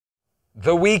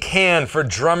The weak hand for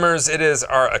drummers, it is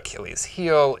our Achilles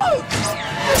heel.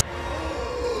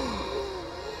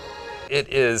 It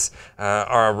is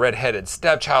our red-headed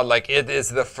stepchild, like it is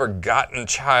the forgotten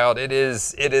child. It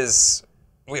is,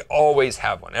 we always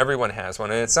have one. Everyone has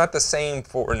one, and it's not the same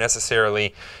for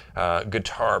necessarily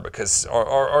guitar because,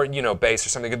 or you know, bass or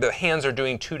something. The hands are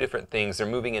doing two different things. They're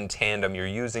moving in tandem. You're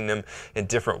using them in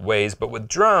different ways. But with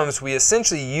drums, we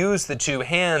essentially use the two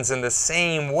hands in the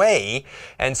same way,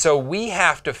 and so we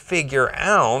have to figure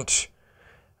out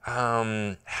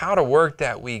how to work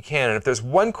that weak hand. And if there's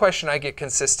one question I get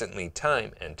consistently,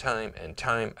 time and time and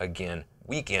time again,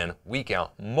 week in, week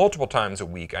out, multiple times a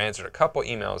week. I answered a couple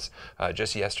emails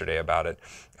just yesterday about it.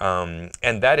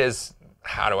 And that is,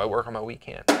 how do I work on my weak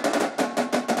hand?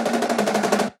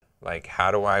 Like, how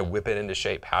do I whip it into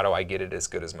shape? How do I get it as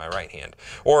good as my right hand?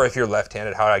 Or if you're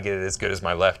left-handed, how do I get it as good as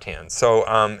my left hand? So,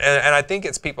 and I think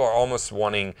it's people are almost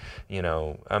wanting, you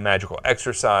know, a magical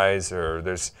exercise, or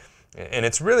there's, and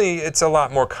it's a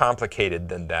lot more complicated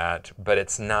than that, but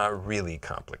it's not really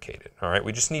complicated, all right?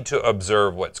 We just need to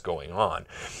observe what's going on.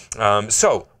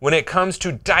 So when it comes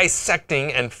to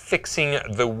dissecting and fixing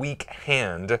the weak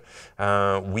hand,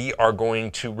 we are going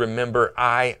to remember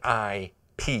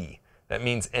IIP. That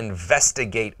means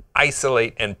investigate,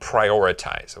 isolate, and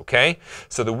prioritize, okay?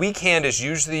 So the weak hand is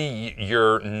usually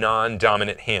your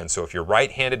non-dominant hand. So if you're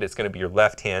right-handed, it's going to be your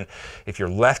left hand. If you're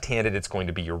left-handed, it's going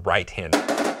to be your right hand.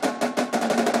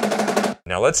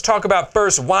 Now let's talk about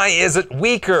first, why is it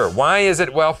weaker? Why is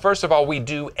it, well, first of all, we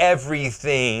do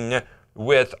everything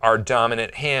with our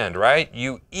dominant hand, right?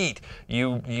 You eat,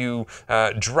 you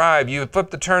drive, you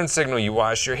flip the turn signal, you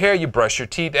wash your hair, you brush your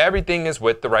teeth, everything is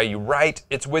with the right. You write,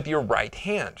 it's with your right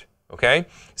hand, okay?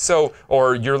 So,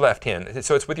 or your left hand,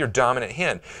 so it's with your dominant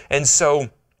hand. And so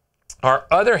our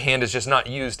other hand is just not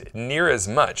used near as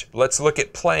much. Let's look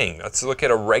at playing. Let's look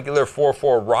at a regular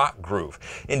 4/4 rock groove.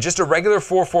 In just a regular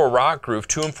 4/4 rock groove,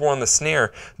 2 and 4 on the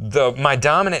snare, my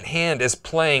dominant hand is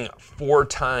playing 4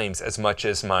 times as much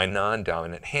as my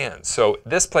non-dominant hand. So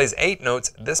this plays 8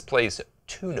 notes, this plays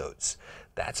 2 notes.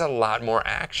 That's a lot more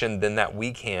action than that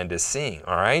weak hand is seeing,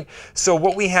 all right? So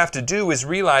what we have to do is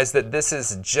realize that this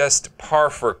is just par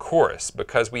for course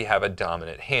because we have a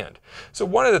dominant hand. So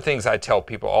one of the things I tell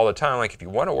people all the time, like if you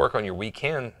want to work on your weak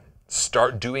hand,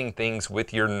 start doing things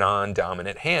with your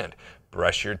non-dominant hand.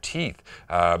 Brush your teeth,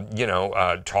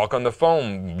 talk on the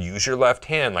phone, use your left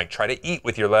hand, like try to eat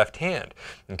with your left hand,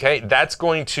 okay? That's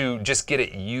going to just get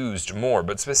it used more.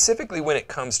 But specifically when it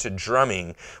comes to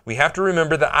drumming, we have to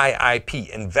remember the IIP,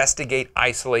 investigate,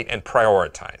 isolate, and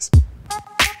prioritize.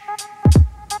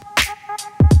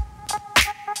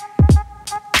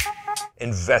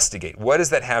 Investigate. What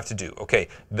does that have to do? Okay,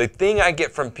 the thing I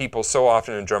get from people so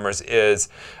often in drummers is,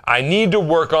 I need to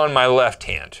work on my left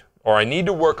hand, or I need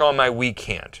to work on my weak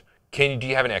hand. Do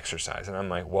you have an exercise? And I'm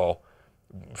like, well,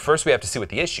 first we have to see what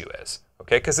the issue is,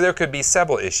 okay? Because there could be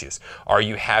several issues. Are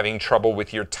you having trouble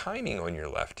with your timing on your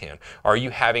left hand? Are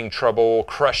you having trouble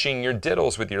crushing your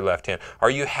diddles with your left hand? Are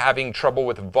you having trouble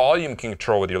with volume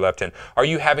control with your left hand? Are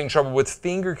you having trouble with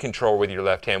finger control with your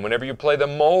left hand? Whenever you play the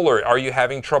molar, are you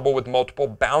having trouble with multiple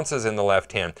bounces in the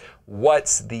left hand?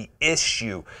 What's the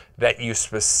issue that you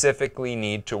specifically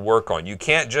need to work on? You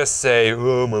can't just say,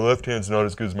 oh, my left hand's not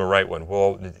as good as my right one.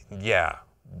 Well, yeah,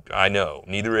 I know,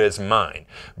 neither is mine,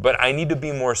 but I need to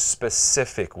be more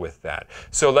specific with that.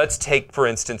 So let's take, for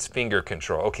instance, finger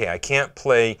control. Okay, I can't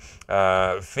play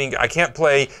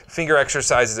finger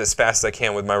exercises as fast as I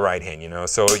can with my right hand, you know?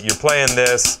 So you're playing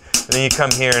this, and then you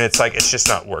come here and it's like, it's just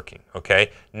not working,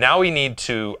 okay? Now we need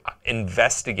to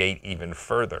investigate even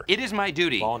further. It is my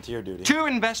duty, volunteer duty, to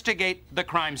investigate the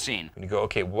crime scene. And you go,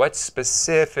 okay, what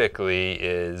specifically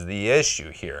is the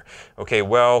issue here? Okay,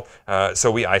 well,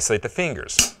 so we isolate the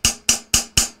fingers.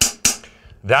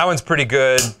 That one's pretty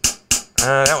good.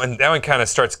 That one kind of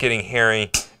starts getting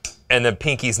hairy, and the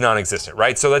pinky's non-existent,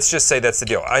 right? So let's just say that's the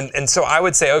deal. And so I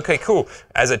would say, okay, cool.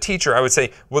 As a teacher, I would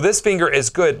say, well, this finger is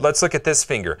good. Let's look at this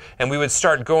finger. And we would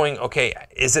start going, okay,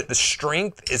 is it the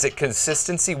strength? Is it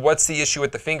consistency? What's the issue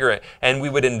with the finger? And we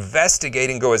would investigate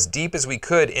and go as deep as we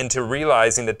could into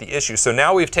realizing that the issue. So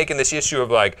now we've taken this issue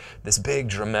of like this big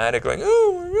dramatic, like,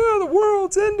 oh my God, the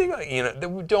world's ending. Like, you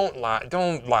know, don't lie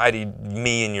to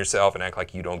me and yourself and act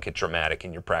like you don't get dramatic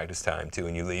in your practice time too.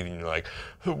 And you leave and you're like,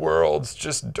 the world's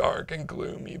just dark and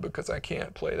gloomy because I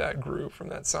can't play that groove from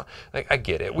that song. Like, I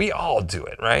get it. We all do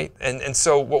it, right? And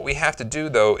so what we have to do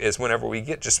though is whenever we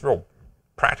get just real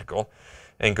practical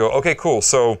and go, okay, cool.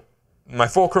 So my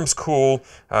fulcrum's cool,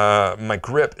 my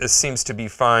grip seems to be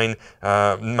fine,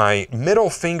 my middle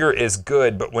finger is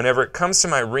good, but whenever it comes to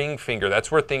my ring finger, that's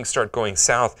where things start going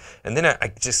south, and then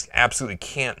I just absolutely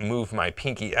can't move my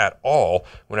pinky at all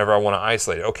whenever I want to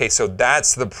isolate it. Okay, so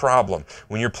that's the problem.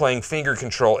 When you're playing finger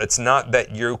control, it's not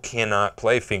that you cannot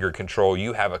play finger control,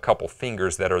 you have a couple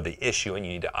fingers that are the issue, and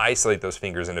you need to isolate those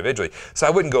fingers individually. So I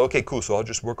wouldn't go, okay, cool, so I'll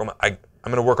just work on I'm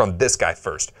going to work on this guy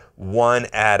first, one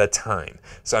at a time.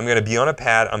 So I'm going to be on a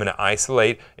pad, I'm going to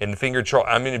isolate in finger control.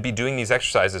 I'm going to be doing these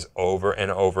exercises over and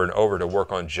over and over to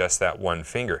work on just that one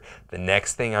finger. The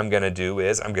next thing I'm going to do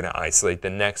is I'm going to isolate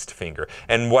the next finger.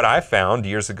 And what I found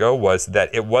years ago was that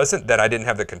it wasn't that I didn't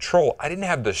have the control, I didn't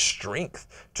have the strength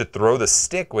to throw the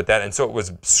stick with that, and so it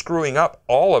was screwing up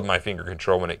all of my finger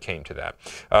control when it came to that.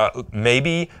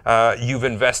 Maybe you've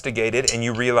investigated and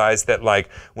you realize that, like,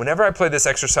 whenever I play this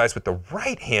exercise with the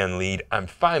right hand lead, I'm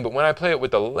fine, but when I play it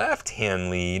with the left hand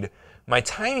lead, my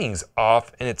timing's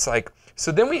off, and it's like,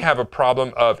 so then we have a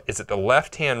problem of, is it the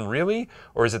left hand really,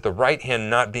 or is it the right hand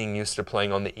not being used to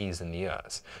playing on the E's and the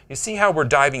U's? You see how we're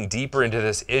diving deeper into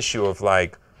this issue of,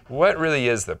 like, what really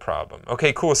is the problem?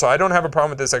 Okay, cool, so I don't have a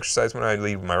problem with this exercise when I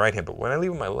lead with my right hand, but when I lead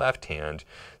with my left hand,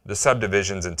 the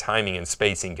subdivisions and timing and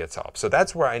spacing gets off. So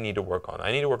that's where I need to work on.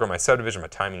 I need to work on my subdivision, my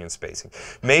timing and spacing.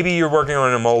 Maybe you're working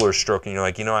on a molar stroke and you're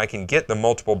like, you know, I can get the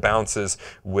multiple bounces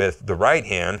with the right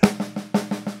hand,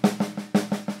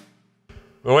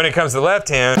 but when it comes to the left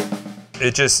hand,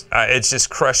 it's just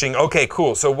crushing. Okay,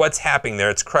 cool, so what's happening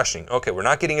there? It's crushing. Okay, we're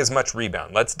not getting as much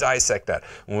rebound. Let's dissect that.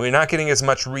 When we're not getting as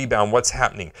much rebound, what's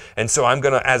happening? And so I'm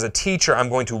gonna, as a teacher, I'm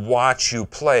going to watch you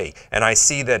play. And I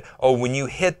see that, oh, when you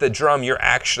hit the drum, you're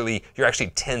actually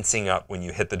tensing up when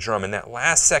you hit the drum. And that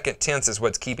last second tense is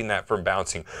what's keeping that from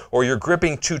bouncing. Or you're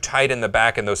gripping too tight in the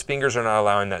back and those fingers are not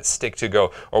allowing that stick to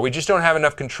go. Or we just don't have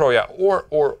enough control yet. Or.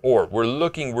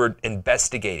 We're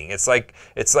investigating. It's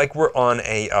like we're on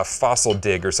a fossil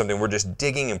dig or something. We're just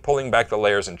digging and pulling back the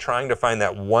layers and trying to find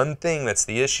that one thing that's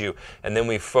the issue, and then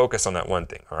we focus on that one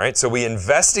thing. All right, so we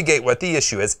investigate what the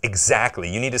issue is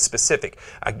exactly. You need a specific.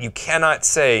 You cannot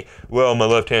say, well, my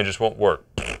left hand just won't work.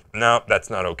 No, that's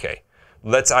not okay.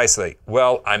 Let's isolate.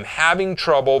 Well, I'm having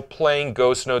trouble playing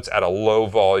ghost notes at a low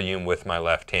volume with my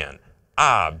left hand.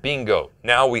 Ah, bingo.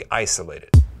 Now we isolate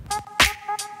it.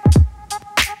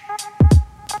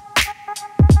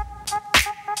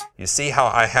 You see how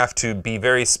I have to be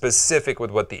very specific with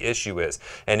what the issue is.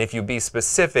 And if you be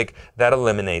specific, that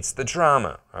eliminates the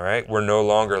drama, all right? We're no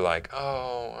longer like,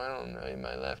 oh, I don't know,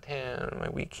 my left hand, my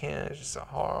weak hand is just so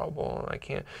horrible, I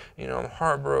can't, you know, I'm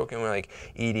heartbroken. We're like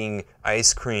eating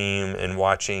ice cream and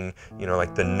watching, you know,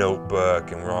 like The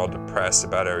Notebook, and we're all depressed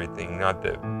about everything. Not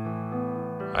that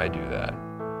I do that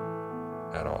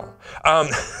at all.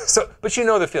 But you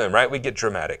know the feeling, right? We get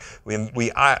dramatic. We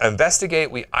investigate,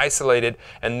 we isolate it,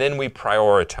 and then we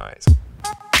prioritize.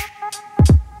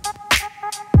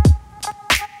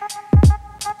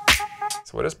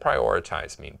 So what does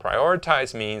prioritize mean?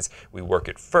 Prioritize means we work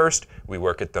it first, we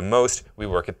work it the most, we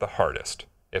work it the hardest.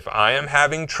 If I am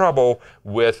having trouble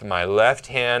with my left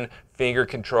hand finger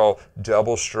control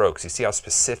double strokes, you see how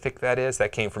specific that is?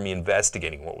 That came from me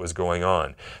investigating what was going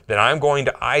on. Then I'm going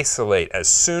to isolate. As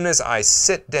soon as I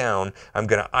sit down, I'm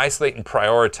going to isolate and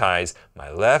prioritize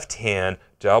my left hand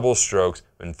double strokes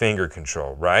and finger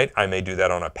control, right? I may do that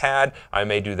on a pad, I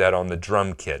may do that on the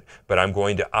drum kit, but I'm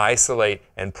going to isolate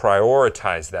and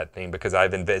prioritize that thing because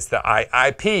I've invested the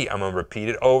IIP. I'm going to repeat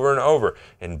it over and over.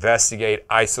 Investigate,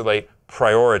 isolate,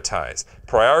 prioritize.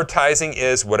 Prioritizing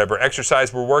is whatever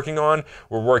exercise we're working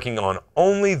on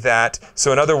only that.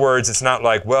 So in other words, it's not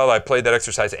like, well, I played that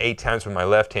exercise 8 times with my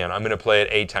left hand, I'm going to play it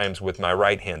 8 times with my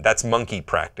right hand. That's monkey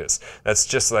practice. That's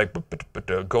just like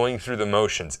going through the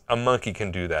motions. A monkey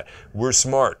can do that. We're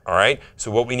smart, all right? So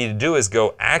what we need to do is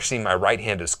go, actually, my right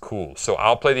hand is cool. So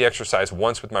I'll play the exercise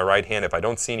once with my right hand. If I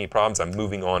don't see any problems, I'm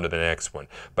moving on to the next one.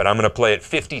 But I'm going to play it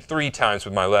 53 times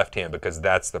with my left hand because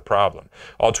that's the problem.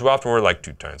 All too often, we're like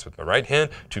 2 times with my right hand,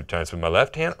 2 times with my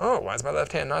left hand. Oh, why is my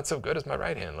left hand not so good as my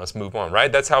right hand? Let's move on,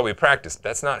 right? That's how we practice.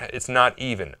 It's not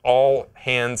even. All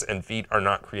hands and feet are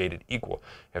not created equal.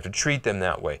 You have to treat them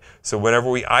that way. So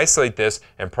whenever we isolate this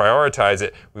and prioritize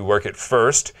it, we work it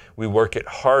first, we work it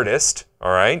hardest,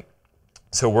 all right?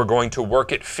 So we're going to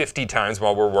work it 50 times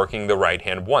while we're working the right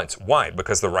hand once. Why?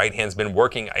 Because the right hand's been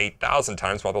working 8,000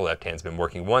 times while the left hand's been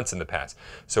working once in the past.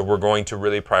 So we're going to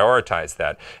really prioritize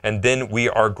that. And then we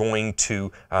are going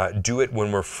to do it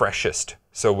when we're freshest.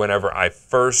 So whenever I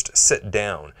first sit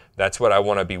down, that's what I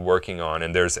want to be working on.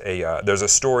 And there's a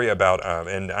story about,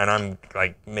 and I'm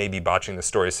like maybe botching the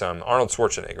story some, Arnold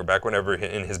Schwarzenegger, back whenever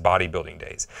in his bodybuilding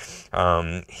days.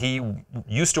 He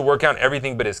used to work out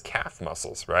everything but his calf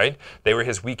muscles, right? They were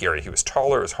his weak area. He was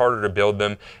taller, it was harder to build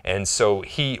them. And so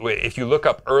if you look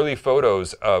up early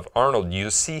photos of Arnold,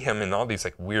 you see him in all these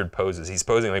like weird poses. He's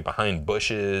posing like behind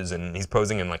bushes, and he's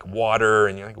posing in like water,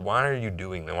 and you're like, why are you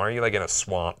doing that? Why are you like in a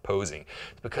swamp posing?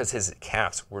 It's because his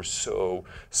calves were so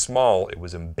small, it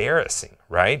was embarrassing,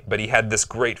 right? But he had this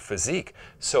great physique.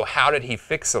 So how did he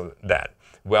fix that?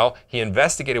 Well, he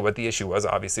investigated what the issue was.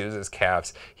 Obviously, it was his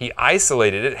calves. He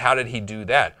isolated it. How did he do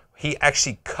that? He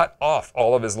actually cut off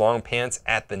all of his long pants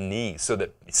at the knee so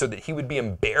that he would be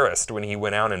embarrassed when he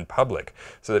went out in public,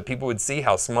 so that people would see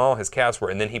how small his calves were,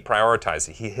 and then he prioritized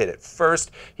it. He hit it first,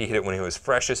 he hit it when he was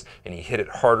freshest, and he hit it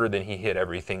harder than he hit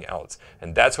everything else.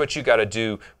 And that's what you got to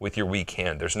do with your weak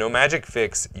hand. There's no magic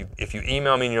fix. If you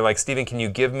email me and you're like, Stephen, can you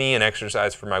give me an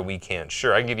exercise for my weak hand?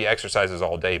 Sure, I can give you exercises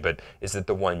all day, but is it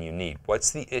the one you need? What's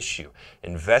the issue?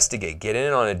 Investigate, get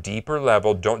in on a deeper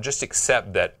level. Don't just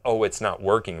accept that, oh, it's not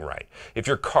working right. If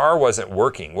your car wasn't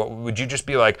working, what would you just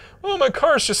be like, oh, my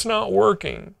car's just not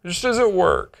working. It just doesn't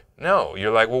work. No, you're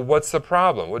like, well, what's the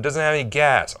problem? Well, it doesn't have any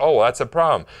gas. Oh, well, that's a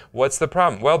problem. What's the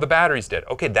problem? Well, the battery's dead.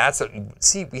 Okay,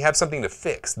 see, we have something to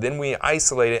fix. Then we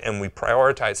isolate it and we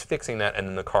prioritize fixing that, and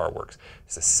then the car works.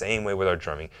 It's the same way with our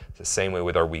drumming. It's the same way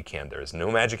with our weak hand. There is no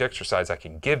magic exercise I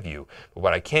can give you, but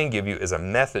what I can give you is a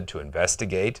method to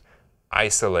investigate,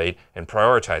 isolate, and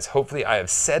prioritize. Hopefully I have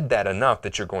said that enough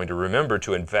that you're going to remember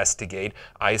to investigate,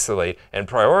 isolate, and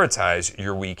prioritize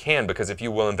your weak hand, because if you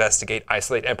will investigate,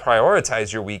 isolate, and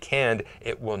prioritize your weak hand,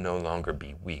 it will no longer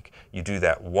be weak. You do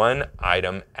that one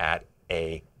item at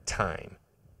a time,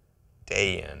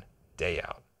 day in, day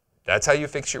out. That's how you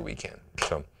fix your weak hand.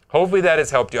 So hopefully that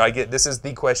has helped you. This is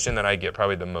the question that I get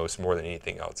probably the most, more than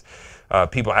anything else.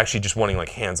 People actually just wanting like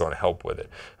hands-on help with it.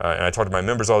 And I talk to my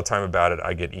members all the time about it.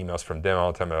 I get emails from them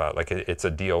all the time about it. Like it's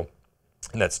a deal.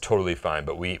 And that's totally fine,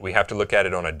 but we have to look at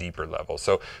it on a deeper level.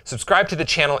 So subscribe to the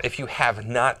channel if you have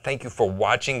not. Thank you for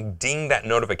watching. Ding that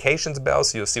notifications bell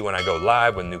so you'll see when I go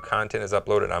live, when new content is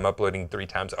uploaded. I'm uploading 3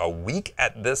 times a week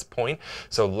at this point,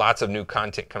 so lots of new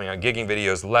content coming out, gigging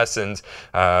videos, lessons,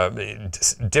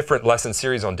 different lesson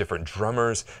series on different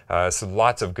drummers, so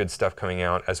lots of good stuff coming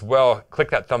out as well. Click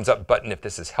that thumbs up button if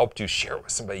this has helped you. Share it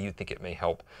with somebody you think it may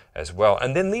help as well.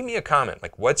 And then leave me a comment,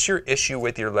 like what's your issue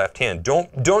with your left hand?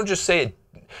 Don't just say it,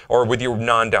 or with your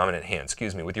non-dominant hand,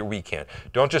 excuse me, with your weak hand.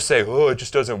 Don't just say, oh, it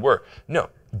just doesn't work. No,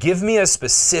 give me a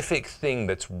specific thing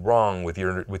that's wrong with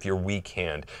your weak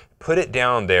hand. Put it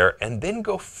down there and then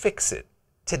go fix it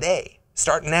today.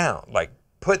 Start now. Like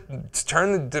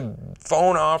turn the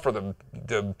phone off, or I'm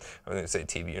going to say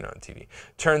TV, you're not on TV.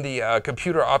 Turn the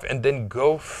computer off and then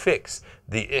go fix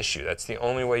the issue. That's the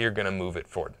only way you're going to move it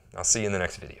forward. I'll see you in the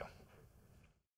next video.